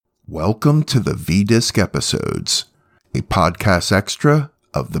Welcome to the V-Disc Episodes, a podcast extra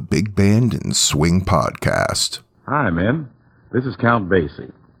of the Big Band and Swing Podcast. Hi, men. This is Count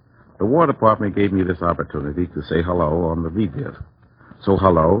Basie. The War Department gave me this opportunity to say hello on the V-Disc. So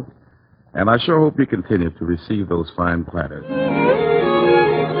hello, and I sure hope you continue to receive those fine platters.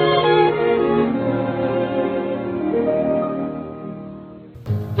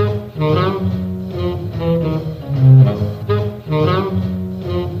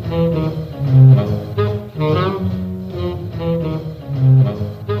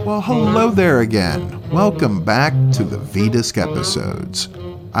 Well, hello there again. Welcome back to the V-Disc Episodes.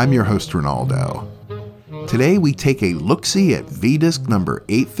 I'm your host, Ronaldo. Today we take a look-see at V-Disc number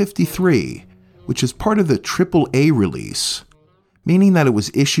 853, which is part of the AAA release, meaning that it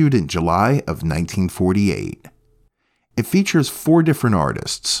was issued in July of 1948. It features 4 different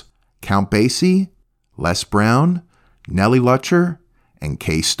artists: Count Basie, Les Brown, Nellie Lutcher, and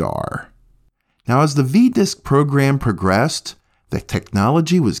Starr. Now, as the V-Disc program progressed, the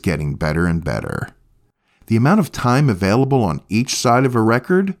technology was getting better and better. The amount of time available on each side of a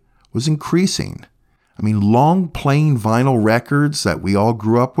record was increasing. Long plain vinyl records that we all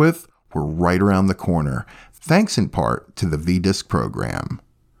grew up with were right around the corner, thanks in part to the V-Disc program.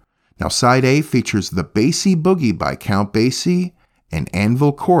 Now, Side A features The Basie Boogie by Count Basie and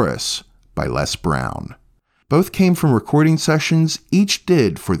Anvil Chorus by Les Brown. Both came from recording sessions each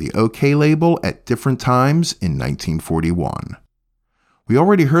did for the OK label at different times in 1941. We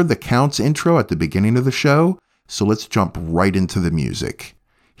already heard the Count's intro at the beginning of the show, so let's jump right into the music.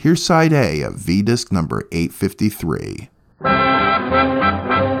 Here's Side A of V-Disc number 853.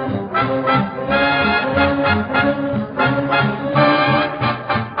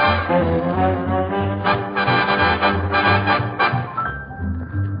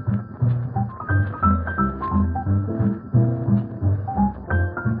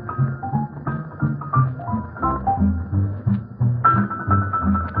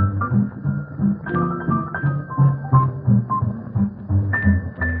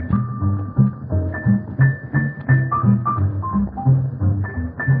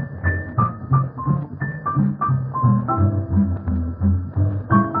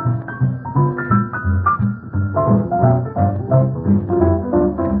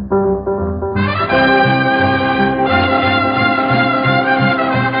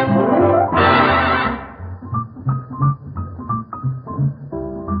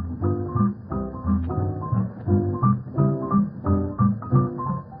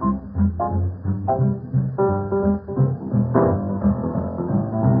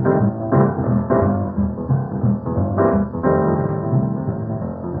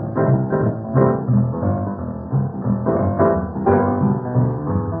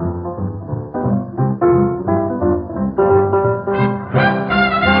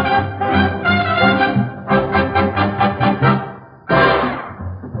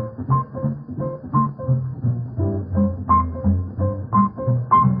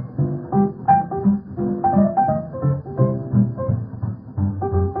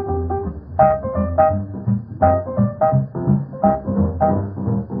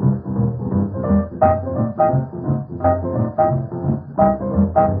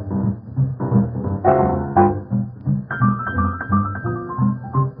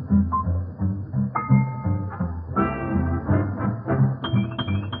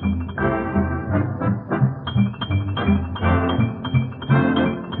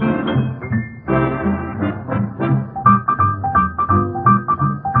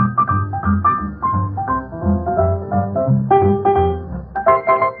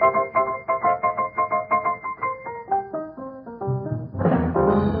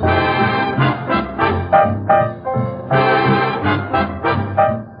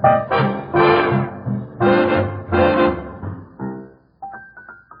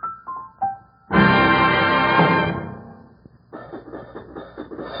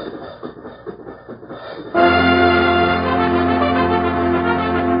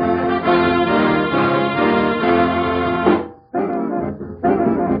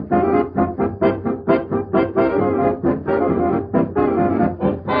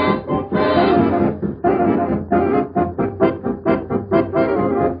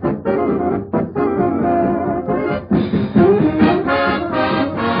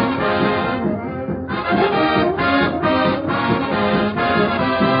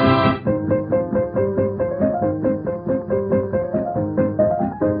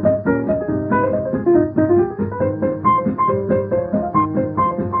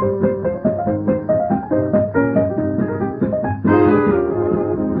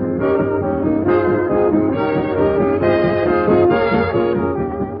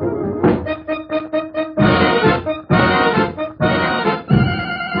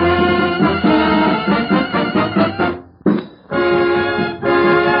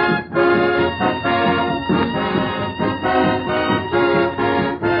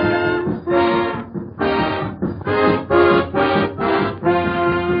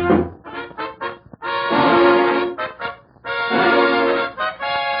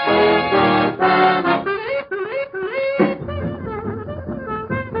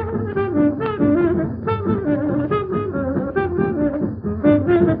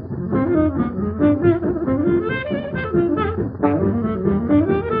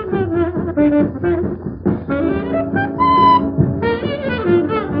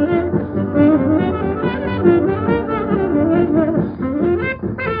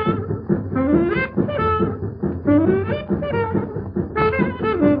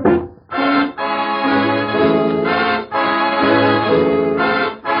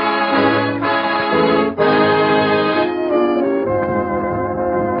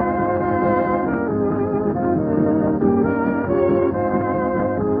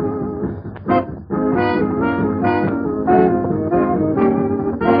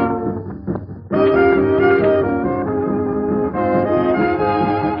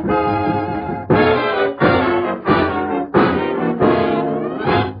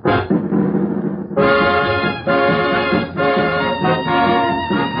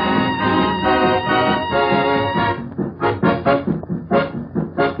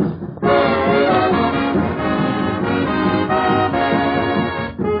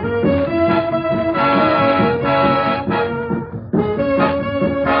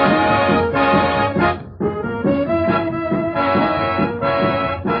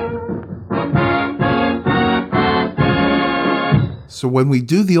 So when we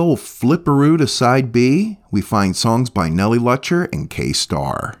do the old flipperoo to side B, we find songs by Nellie Lutcher and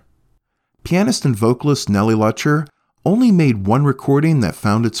Starr. Pianist and vocalist Nellie Lutcher only made one recording that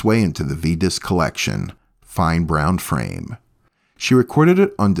found its way into the V-Disc collection, Fine Brown Frame. She recorded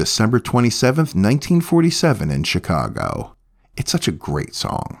it on December 27, 1947 in Chicago. It's such a great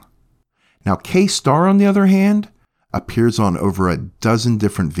song. Now Starr, on the other hand, appears on over a dozen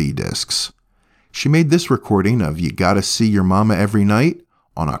different V-Discs. She made this recording of You Gotta See Your Mama Every Night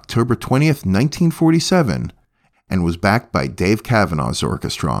on October 20th, 1947, and was backed by Dave Cavanaugh's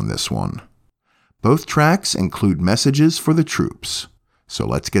orchestra on this one. Both tracks include messages for the troops. So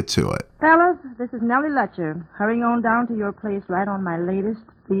let's get to it. Fellas, this is Nellie Lutcher, hurrying on down to your place right on my latest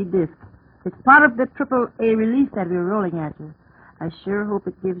V-Disc. It's part of the AAA release that we're rolling at you. I sure hope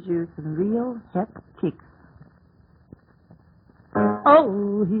it gives you some real hep kicks.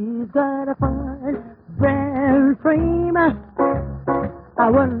 Oh, he's got a fine brown frame. I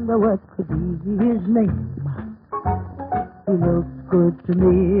wonder what could be his name. He looks good to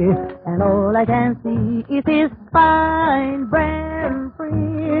me, and all I can see is his fine brown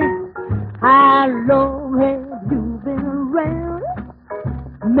frame. How long have you been around?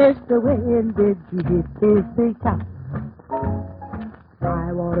 Mister, when did you hit this big top?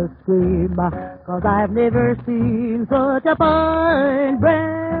 I want to scream, 'cause I've never seen such a fine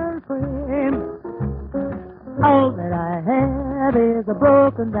brown frame. All that I have is a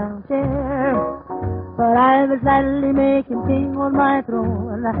broken down chair, but I was gladly making king on my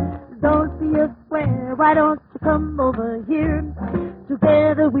throne. Don't be a square, why don't you come over here?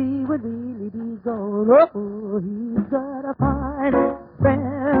 Together we would really be gold. Oh, he's got a fine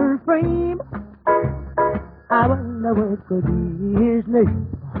brown frame. I wonder what could be his name.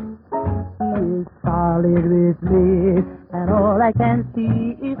 He is solid with me, and all I can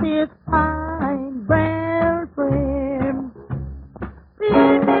see is his fine brown frame.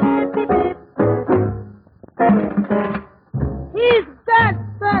 Beep, beep, beep, beep. He's got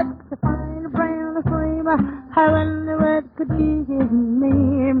such a fine brown frame. I wonder what could be his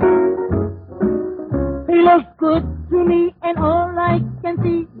name. He looks good to me, and all I can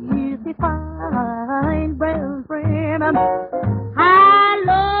see is his fine brown frame. How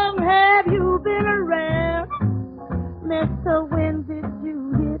long have you been around? Mister, when did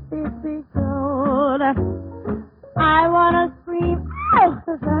you hit this big gold? I wanna scream, oh,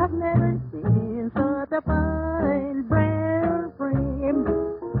 'cause I've never seen such a fine brown frame.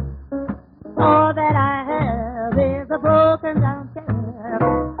 All that I have is a broken down chair,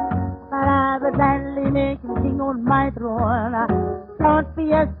 but I would gladly make him king on my throne. Don't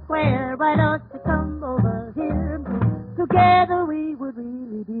be a square, why don't you come over here? Together we would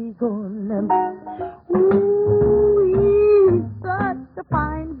really be gone. Ooh, he's such a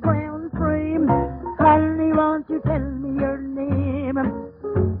fine brown frame. Honey, won't you tell me your name?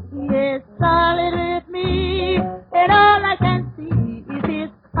 He is solid with me, and all I can see is his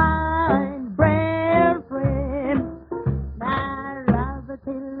fine brown frame. Now, rabbit,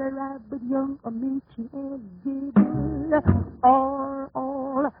 tail, rabbit, young, Amici, and Gibble,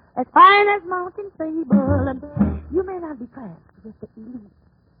 all as fine as mountain sable. You may not be classed with the elite,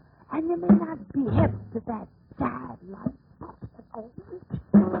 and you may not be hip to that jive like but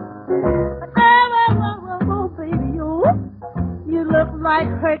oh, baby, you look like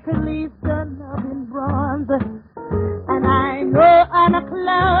Hercules done up in bronze. And I know I'm a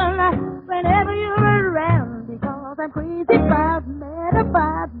clown whenever you're around, because I'm crazy about, mad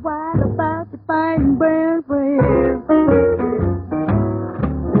about, wild about the fine brown frame.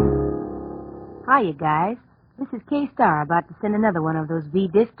 Hi, you guys. This is Starr, about to send another one of those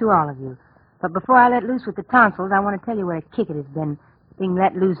V-Discs to all of you. But before I let loose with the tonsils, I want to tell you what a kick it has been being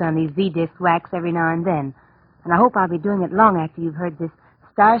let loose on these V-Disc wax every now and then. And I hope I'll be doing it long after you've heard this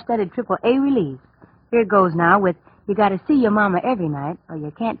star-studded AAA release. Here goes now with You Gotta See Your Mama Every Night, or You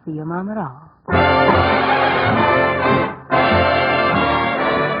Can't See Your Mama at All.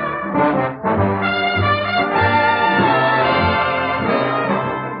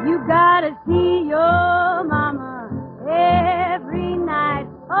 You gotta see your mama every night,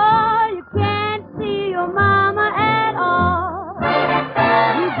 or you can't see your mama at all.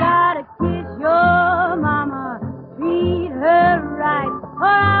 You gotta kiss your mama, treat her right, or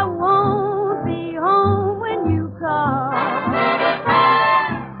I won't be home when you call.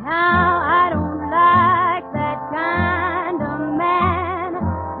 Now I don't like that kind of man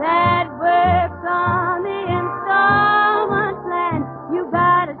that way.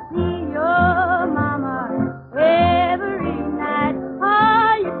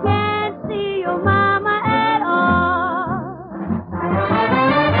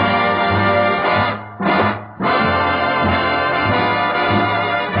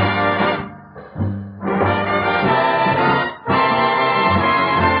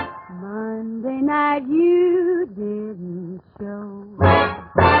 night you didn't show.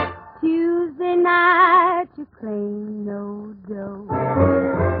 Tuesday night you claimed no dough.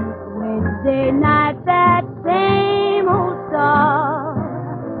 Wednesday night that same old star.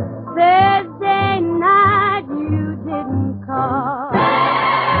 Thursday night you didn't call.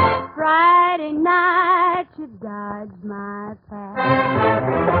 Friday night you dodged my path.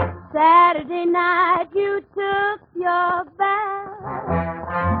 Saturday night you took your bath.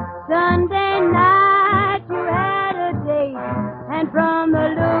 Sunday night you had a date. And from the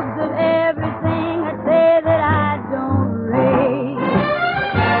looks of everything I'd say that I don't rate.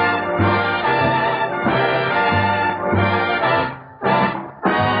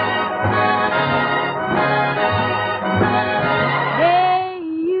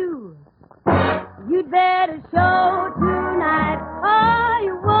 You'd better show tonight, or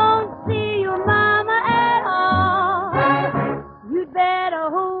you won't see your mama at all. You'd better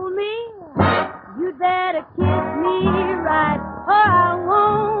hold me, you'd better kiss me right, or I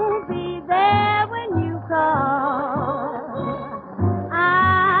won't be there when you call.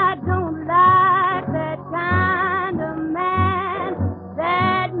 I don't like that kind of man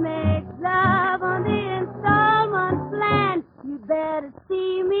that makes love on the installment plan. You'd better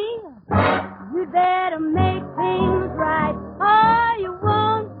see me. You better make things right, or you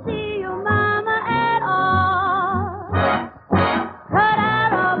won't see your mama at all. Cut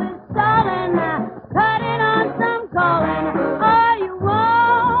out all this stalling, cut in on some calling, or you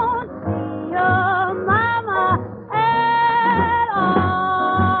won't see your mama at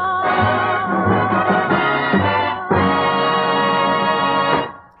all.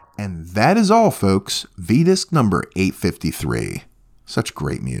 And that is all, folks. V-Disc number 853. Such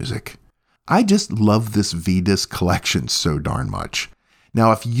great music. I just love this V-Disc collection so darn much.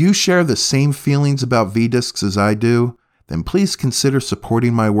 Now, if you share the same feelings about V-Discs as I do, then please consider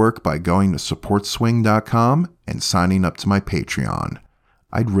supporting my work by going to supportswing.com and signing up to my Patreon.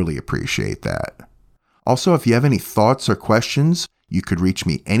 I'd really appreciate that. Also, if you have any thoughts or questions, you could reach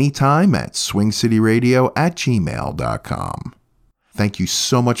me anytime at swingcityradio@gmail.com. Thank you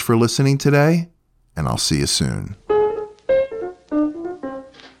so much for listening today, and I'll see you soon.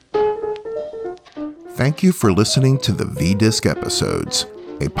 Thank you for listening to the V-Disc episodes,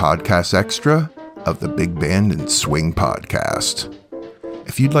 a podcast extra of the Big Band and Swing podcast.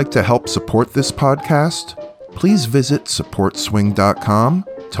 If you'd like to help support this podcast, please visit supportswing.com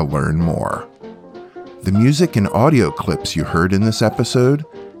to learn more. The music and audio clips you heard in this episode,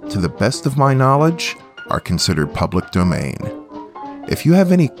 to the best of my knowledge, are considered public domain. If you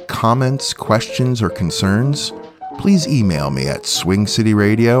have any comments, questions, or concerns, please email me at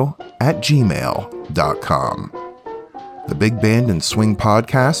swingcityradio@gmail.com. The Big Band and Swing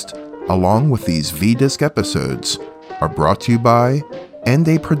podcast, along with these V-Disc episodes, are brought to you by and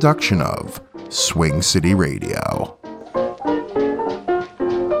a production of Swing City Radio.